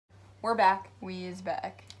We're back. We is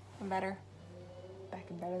back. I'm better Back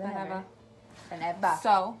and better than ever. Than ever.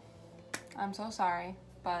 So, I'm so sorry,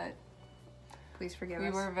 but Please forgive us. we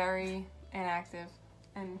were very inactive,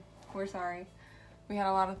 and we're sorry. We had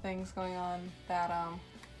a lot of things going on that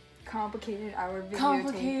complicated our video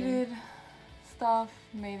complicated stuff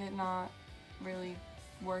made it not really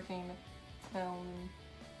working to film and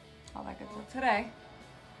all that good stuff. Today,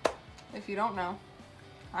 if you don't know,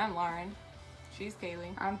 I'm Lauren. She's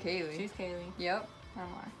Kayleigh. I'm Kayleigh. She's Kayleigh. Yep. I'm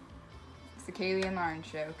Lauren. It's the Kayleigh and Lauren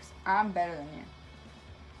show, because I'm better than you.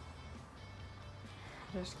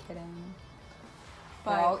 Just kidding.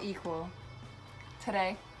 But We're all equal.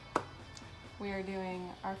 today, we are doing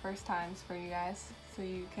our first times for you guys, so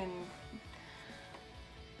you can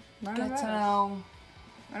Learn get about to us. know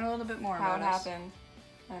Learn a little bit more how about it us. happened,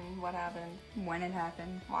 and what happened, When it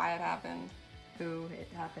happened. why it happened. Who it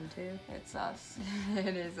happened to. It's us.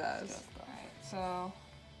 It is us. Alright, so,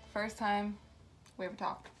 first time we ever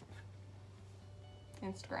talked.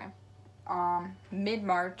 Instagram.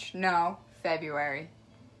 Mid-March. No, February.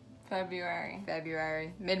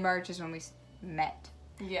 February. Mid-March is when we met.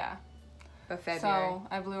 Yeah. But February. So,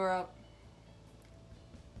 I blew her up,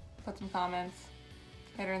 put some comments,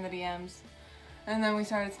 hit her in the DMs, and then we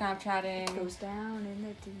started Snapchatting. Goes down in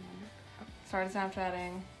the DM. Started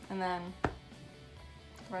Snapchatting, and then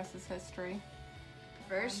the rest is history.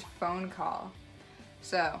 First phone call.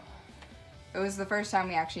 So, it was the first time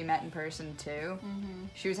we actually met in person too. Mm-hmm.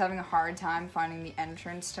 She was having a hard time finding the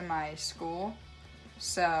entrance to my school.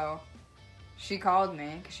 So, she called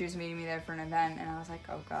me because she was meeting me there for an event, and I was like,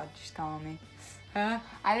 oh god, she's calling me. Huh?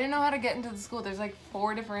 I didn't know how to get into the school. There's like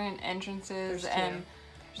 4 different entrances, There's 2. and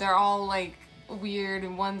they're all like weird,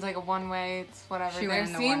 and one's like a one-way, it's whatever. She There went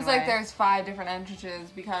in the seems one-way. like there's 5 different entrances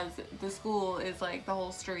because the school is like the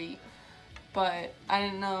whole street. But I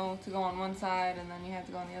didn't know to go on one side, and then you had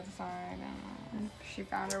to go on the other side. And She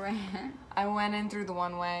found her way in. I went in through the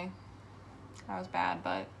one-way. That was bad,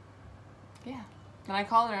 but yeah. And I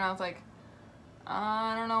called her, and I was like,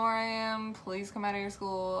 I don't know where I am. Please come out of your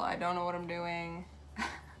school. I don't know what I'm doing.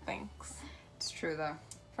 Thanks. It's true though.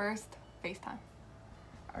 First, FaceTime.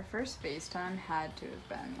 Our first FaceTime had to have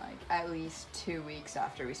been like at least 2 weeks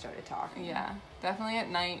after we started talking. Yeah, definitely at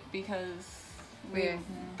night because we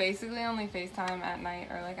basically only FaceTime at night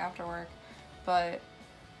or like after work. But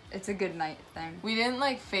It's a good night thing. we didn't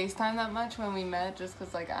like FaceTime that much when we met just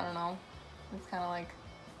because like, I don't know. It's kind of like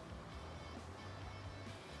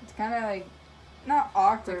It's kind of like, not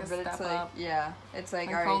awkward, It's but like a it's step like, up. yeah. It's like,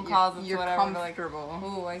 Like alright, phone calls, it's you're whatever, but, like, comfortable.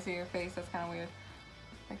 ooh, I see your face. That's kind of weird.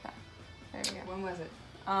 Like that. There we go. When was it?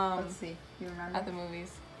 Um, Let's see. You remember? at the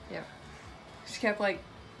movies. Yep. She kept like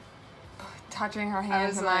touching her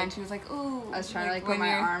hands was in like- mine. She was like, ooh. I was trying to like put when my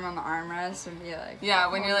you're- arm on the armrest and be like, Yeah,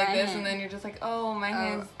 when "Oh, you're like my this, hand." and then you're just like, oh, my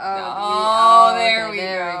hands. oh, there okay, we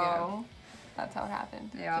there we go. That's how it happened.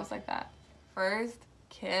 Yeah. Just like that. First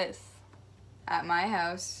kiss. At my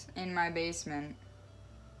house, in my basement.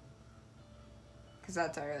 Because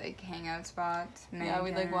that's our like hangout spot. Yeah,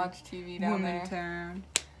 we'd like watch TV down there. Town.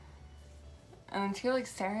 And then she was like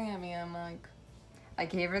staring at me. I'm like, I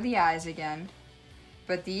gave her the eyes again.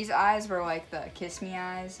 But these eyes were like the kiss me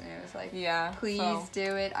eyes. And it was like, yeah. please So,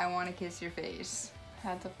 do it. I want to kiss your face.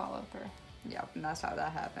 had to follow through. Yep, and that's how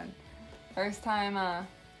that happened. First time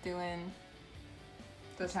doing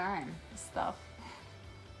The time. stuff.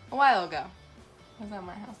 A while ago. I was at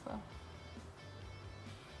my house though.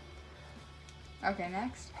 Okay,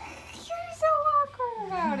 next. You're so awkward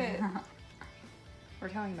about it. We're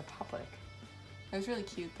telling the public. It was really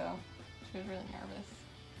cute though. She was really nervous.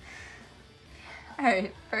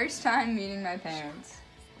 Alright, first time meeting my parents.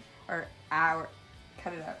 Or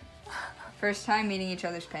cut it out. First time meeting each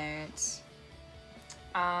other's parents.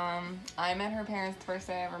 I met her parents the first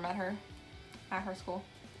day I ever met her at her school.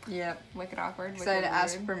 Yep. Wicked awkward. Because I had to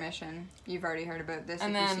ask weird. permission. You've already heard about this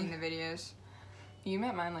And if you've then- seen the videos. You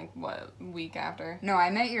met mine like what, week after? No,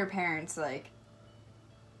 I met your parents like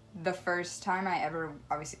the first time I ever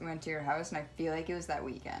obviously went to your house, and I feel like it was that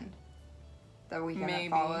weekend. The weekend Maybe.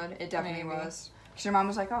 that followed. It definitely Maybe. was. Because your mom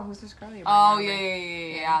was like, oh, who's this girl you're Oh bringing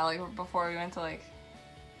yeah, over?" yeah. Like before we went to like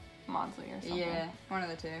Maudsley or something. Yeah, one of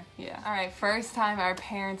the two. Yeah. All right. First time our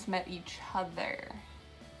parents met each other.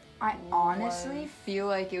 I honestly feel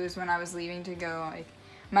like it was when I was leaving to go, like,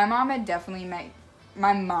 my mom had definitely met,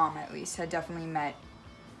 my mom at least had definitely met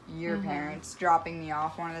your parents, dropping me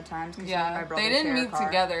off one of the times. Cause Yeah. my brother They didn't share a meet car.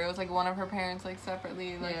 together. It was like one of her parents like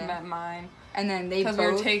separately like Yeah. met mine. And then they both, Because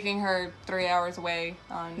we were taking her 3 hours away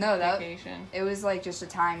on vacation. it was like just a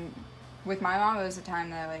time, with my mom, it was a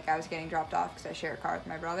time that like I was getting dropped off because I share a car with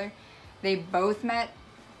my brother. They both met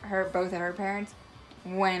both of her parents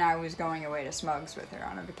when I was going away to Smugs with her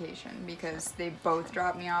on a vacation because they both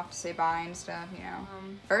dropped me off to say bye and stuff, you know.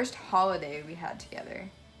 First holiday we had together.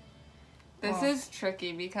 This is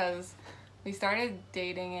tricky because we started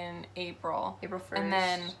dating in April. April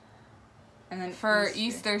 1st. And then for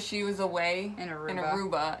Easter she was away in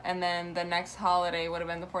Aruba. And then the next holiday would have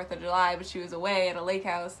been the 4th of July, but she was away at a lake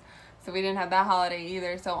house. So we didn't have that holiday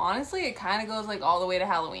either. So honestly, it kind of goes like all the way to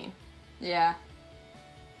Halloween. Yeah.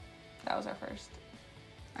 That was our first.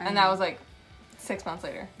 And that was like 6 months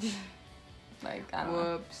later. Like, I don't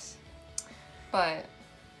know. Whoops. But,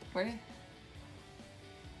 where did...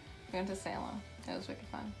 We went to Salem. It was wicked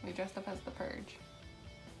fun. We dressed up as the Purge.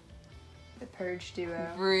 The Purge duo.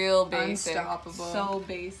 Real basic. Unstoppable. So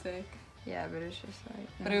basic. Yeah, but it's just like...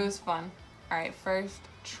 But it was fun. Alright, first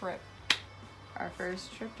trip. Our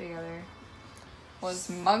first trip together Was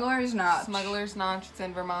Smuggler's Notch. Smuggler's Notch. It's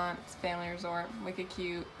in Vermont. It's a family resort. Wicked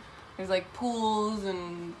cute. There's like pools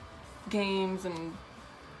and games and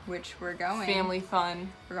which we're going. Family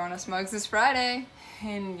fun. We're going to Smugs this Friday.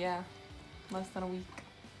 In, yeah, less than a week.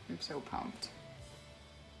 I'm so pumped.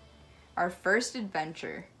 Our first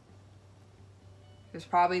adventure. It was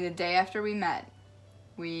probably the day after we met.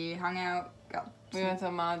 We hung out. We went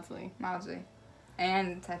to Maudsley.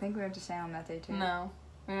 And I think we went to Salem that day too. No.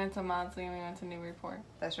 We went to Maudsley and we went to Newburyport.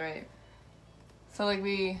 That's right. So like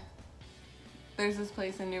there's this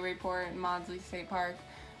place in Newburyport, Maudsley State Park.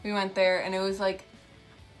 We went there and it was like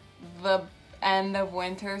the end of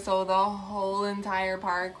winter, so the whole entire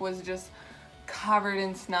park was just covered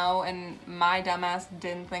in snow, and my dumbass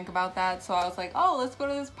didn't think about that, so I was like, oh, let's go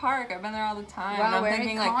to this park, I've been there all the time. Wow, and I'm wearing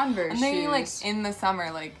thinking Converse I'm thinking like shoes. in the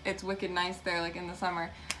summer, like it's wicked nice there, like in the summer,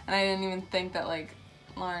 and I didn't even think that like,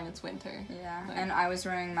 Lauren, it's winter. Yeah, like, and I was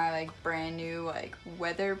wearing my like brand new like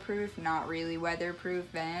weatherproof, not really weatherproof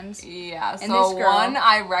Vans. Yeah, and so this girl, 1,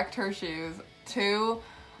 I wrecked her shoes. 2,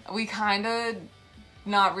 we kind of,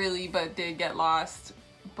 not really, but did get lost.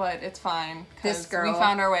 But it's fine, because we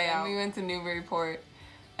found our way out. We went to Newburyport,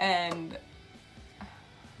 and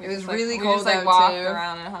it was really cold out, we just walked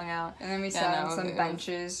around and hung out. And then we sat on some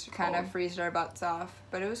benches, kind of freezed our butts off.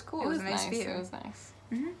 But it was cool. It was a nice view. It was nice.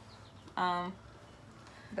 Mm-hmm.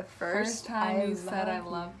 The first time you said I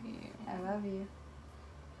love you. I love you.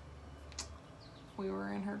 We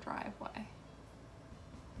were in her driveway.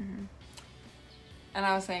 Mm-hmm. And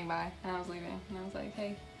I was saying bye, and I was leaving, and I was like,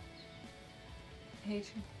 hey. I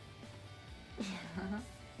hate you.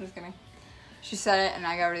 Just kidding. She said it, and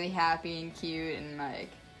I got really happy and cute, and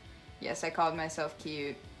like, yes, I called myself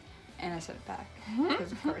cute, and I said it back,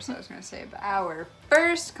 because of course I was gonna say it. But our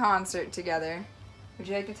first concert together. Would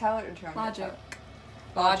you like to tell it, or do you want me to tell it?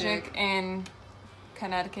 Logic in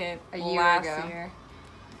Connecticut last year.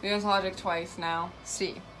 We went to Logic twice now.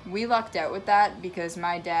 See, we lucked out with that because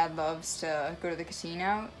my dad loves to go to the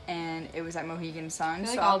casino, and it was at Mohegan Sun. I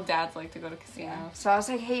feel like all dads like to go to casinos. Yeah. So I was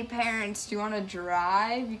like, hey parents, do you want to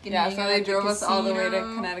drive? You can so they drove us all the way to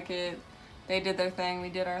Connecticut. They did their thing, we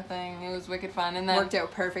did our thing. It was wicked fun. And then worked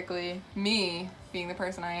out perfectly. Me, being the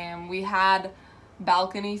person I am, we had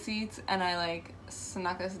balcony seats, and I like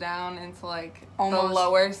snuck us down into like almost the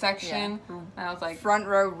lower section. Yeah. And I was like front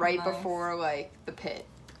row right before like the pit.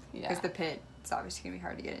 Yeah. Because the pit, it's obviously going to be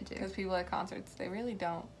hard to get into. Because people at concerts, they really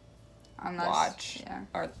don't watch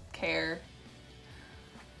or care.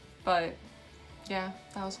 But, yeah,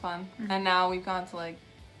 that was fun. Mm-hmm. And now we've gone to, like,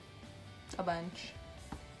 a bunch.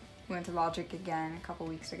 We went to Logic again a couple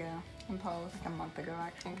weeks ago. In Post. Like a month ago,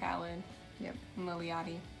 actually. And CALEIGH. Yep. And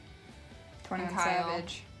Liliati. 21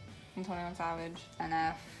 Savage. And 21 Savage.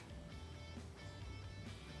 NF.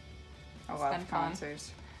 I love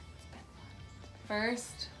concerts.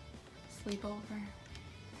 First sleepover.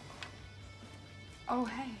 Oh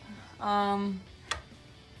hey.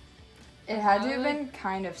 It had to have been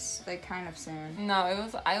kind of soon. No,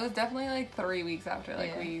 I was definitely like 3 weeks after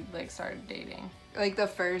we like started dating. Like the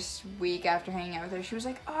first week after hanging out with her, she was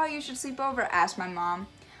like, "Oh, you should sleep over." Asked my mom.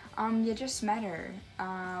 You just met her.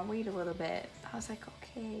 Wait a little bit. I was like,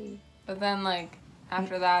 okay. But then like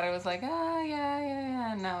after that, it was like,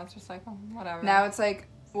 yeah. And now it's just like, oh, whatever. Now it's like,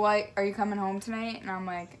 well, are you coming home tonight? And I'm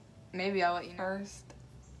like, maybe I'll let you know. First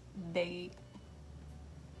date.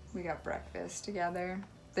 We got breakfast together.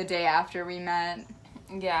 The day after we met.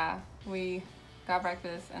 Yeah, we got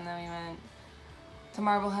breakfast and then we went to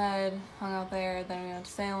Marblehead, hung out there, then we went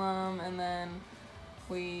to Salem, and then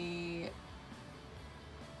we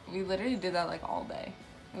literally did that like all day.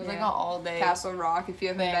 It was like an all day. Castle Rock, if you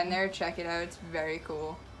haven't been there, check it out. It's very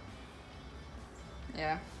cool.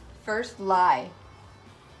 Yeah. First lie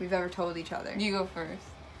we've ever told each other. You go first.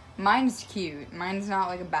 Mine's cute. Mine's not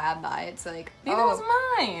like a bad lie. It's like, neither was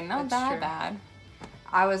mine. Not that bad.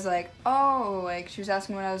 I was like, oh, like, she was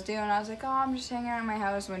asking what I was doing. I was like, oh, I'm just hanging out in my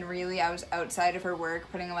house, when really I was outside of her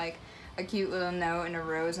work putting, like, a cute little note and a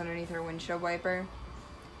rose underneath her windshield wiper.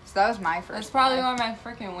 So that was my first That's probably lie. why my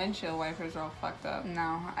freaking windshield wipers are all fucked up.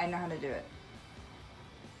 No, I know how to do it.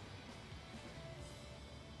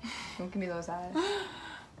 Don't give me those eyes.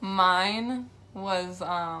 Mine was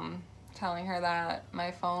telling her that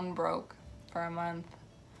my phone broke for a month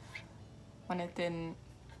when it didn't.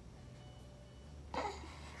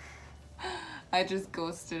 I just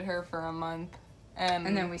ghosted her for a month.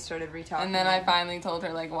 And then we started retalking. And then I finally told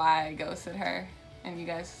her, like, why I ghosted her. And you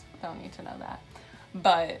guys don't need to know that.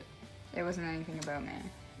 But it wasn't anything about me.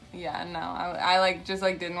 Yeah, no. I like, just,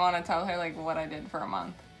 like, didn't want to tell her, like, what I did for a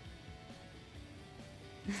month.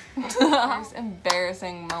 First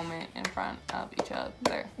embarrassing moment in front of each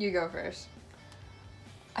other. You go first.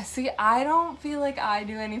 See, I don't feel like I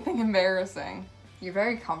do anything embarrassing. You're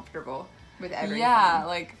very comfortable with everything. Yeah,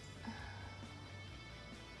 like,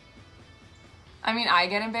 I mean, I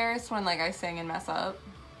get embarrassed when, like, I sing and mess up,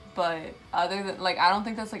 but other than, like, I don't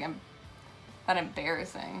think that's, like, that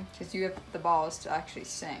embarrassing. Because you have the balls to actually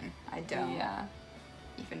sing. I don't. Yeah.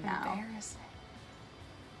 Even now. Embarrassing.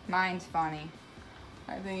 Mine's funny.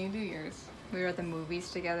 I think you do yours. We were at the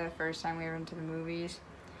movies together the first time we were into the movies.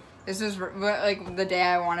 This was, like, the day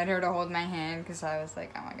I wanted her to hold my hand, because I was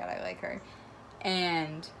like, oh my god, I like her.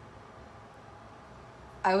 And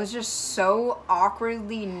I was just so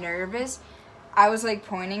awkwardly nervous. I was, like,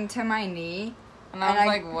 pointing to my knee. And I was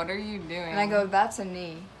like, what are you doing? And I go, that's a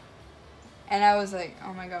knee. And I was like,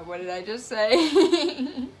 oh my god, what did I just say?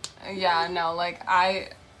 Yeah, no, like, I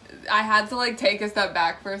had to, like, take a step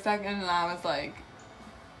back for a second, and I was like...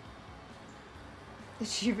 Did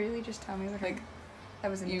she really just tell me what like, that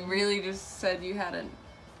was a knee? You really just said you had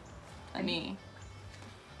a knee.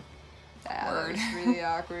 Yeah, that was really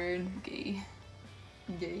awkward. Gay.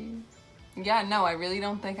 Gay. Yeah, no, I really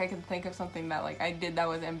don't think I can think of something that, like, I did that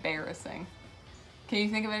was embarrassing. Can you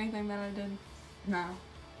think of anything that I did? No.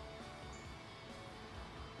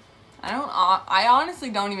 I honestly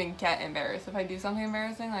don't even get embarrassed. If I do something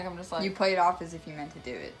embarrassing, like, I'm just like... You play it off as if you meant to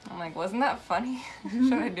do it. I'm like, wasn't that funny?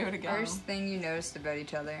 Should I do it again? First thing you noticed about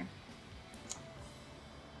each other?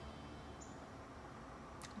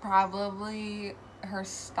 Probably her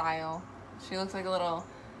style. She looks like a little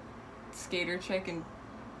skater chick, and,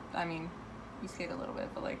 I mean, you skate a little bit,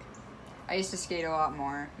 but, like... I used to skate a lot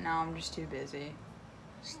more. Now I'm just too busy.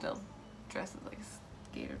 Still dresses like a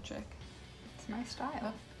skater chick. It's my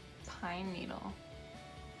style. Pine needle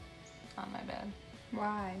on my bed.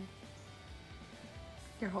 Why?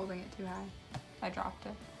 You're holding it too high. I dropped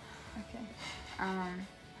it. Okay.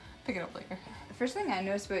 Pick it up later. The first thing I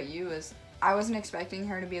noticed about you was I wasn't expecting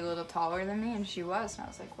her to be a little taller than me, and she was. And I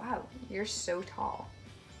was like, wow, you're so tall.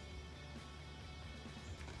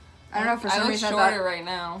 I don't know, for some reason I thought right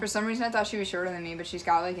now. For some reason I thought she was shorter than me, but she's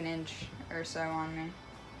got like an inch or so on me.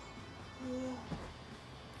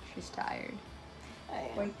 She's tired.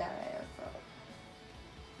 Wait that ass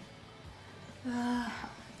up.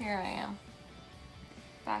 Here I am.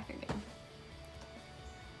 Back again.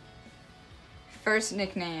 First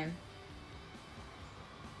nickname.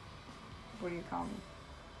 What do you call me?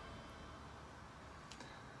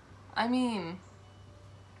 I mean,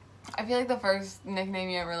 I feel like the first nickname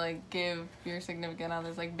you ever, like, give your significant other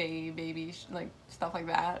is, like, baby, like, stuff like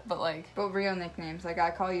that, but, like... But real nicknames, like,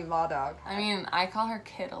 I call you Law Dog. I mean, I call her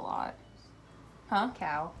Kid a lot. Huh?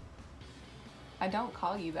 Cow. I don't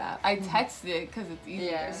call you that. I text it because it's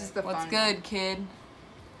easier. Yeah, this is the What's fun good, one. kid?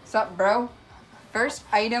 Sup, bro? First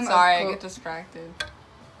item Sorry, of I get distracted.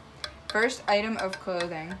 First item of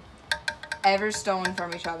clothing ever stolen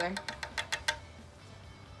from each other.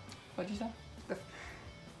 What'd you say?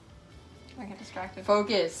 I get distracted.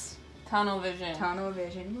 Focus. Tunnel vision. Tunnel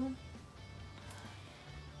vision.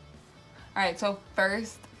 Alright, so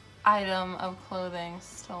first item of clothing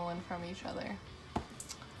stolen from each other.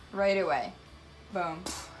 Right away. Boom.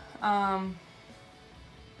 My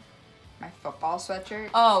football sweatshirt.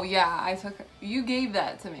 Oh, yeah, you gave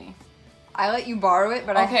that to me. I let you borrow it,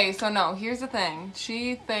 but Okay, so no, here's the thing.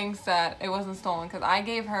 She thinks that it wasn't stolen because I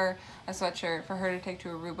gave her a sweatshirt for her to take to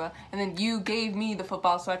Aruba, and then you gave me the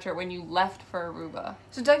football sweatshirt when you left for Aruba.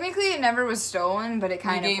 So technically it never was stolen, but it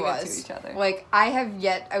kind of was. We gave it to each other. Like,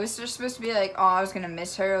 I was just supposed to be like, oh, I was going to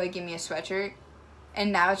miss her, like, give me a sweatshirt.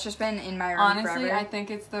 And now it's just been in my room forever. Honestly, I think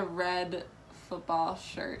it's the red football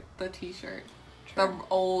shirt, the t-shirt. The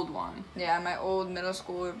old one. Yeah, my old middle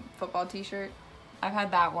school football t-shirt. I've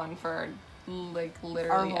had that one for, like, literally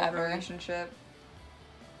our whole ever. relationship.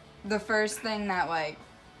 The first thing that, like,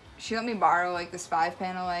 she let me borrow like this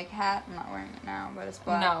 5-panel like hat. I'm not wearing it now, but it's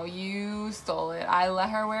black. No, you stole it. I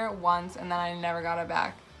let her wear it once, and then I never got it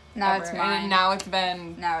back. Now ever. it's mine. And now it's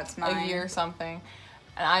been mine. a year or something,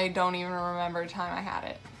 and I don't even remember the time I had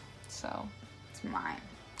it. So it's mine.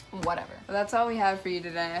 Whatever. Well, that's all we have for you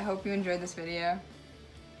today. I hope you enjoyed this video.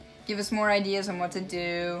 Give us more ideas on what to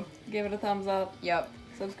do. Give it a thumbs up. Yep.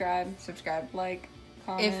 Subscribe. Like,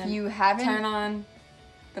 comment. If you haven't, turn on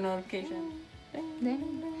the notification.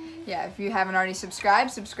 Ding. Yeah, if you haven't already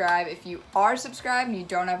subscribed. If you are subscribed and you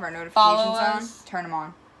don't have our notifications Follow on, us turn them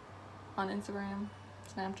on. On Instagram,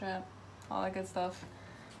 Snapchat, all that good stuff.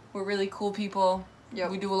 We're really cool people.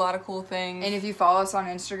 Yep. We do a lot of cool things. And if you follow us on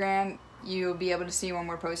Instagram, you'll be able to see when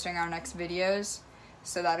we're posting our next videos.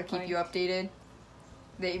 So that'll keep you updated.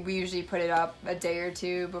 We usually put it up a day or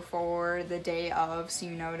two before the day of, so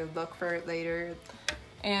you know to look for it later.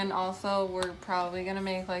 And also, we're probably gonna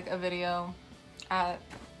make like a video at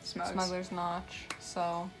Smuggler's Notch.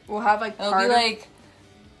 So we'll have like it'll be like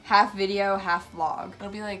half video, half vlog.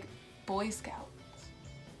 It'll be like Boy Scouts,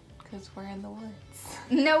 cause we're in the woods.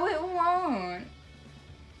 No, it won't.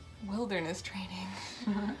 Wilderness training.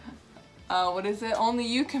 What is it? Only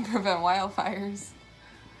you can prevent wildfires.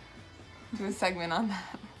 Do a segment on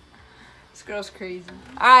that. This girl's crazy.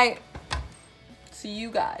 Alright. See you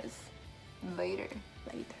guys later.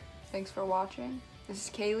 Thanks for watching. This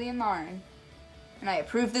is Kaylee and Lauren. And I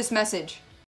approve this message.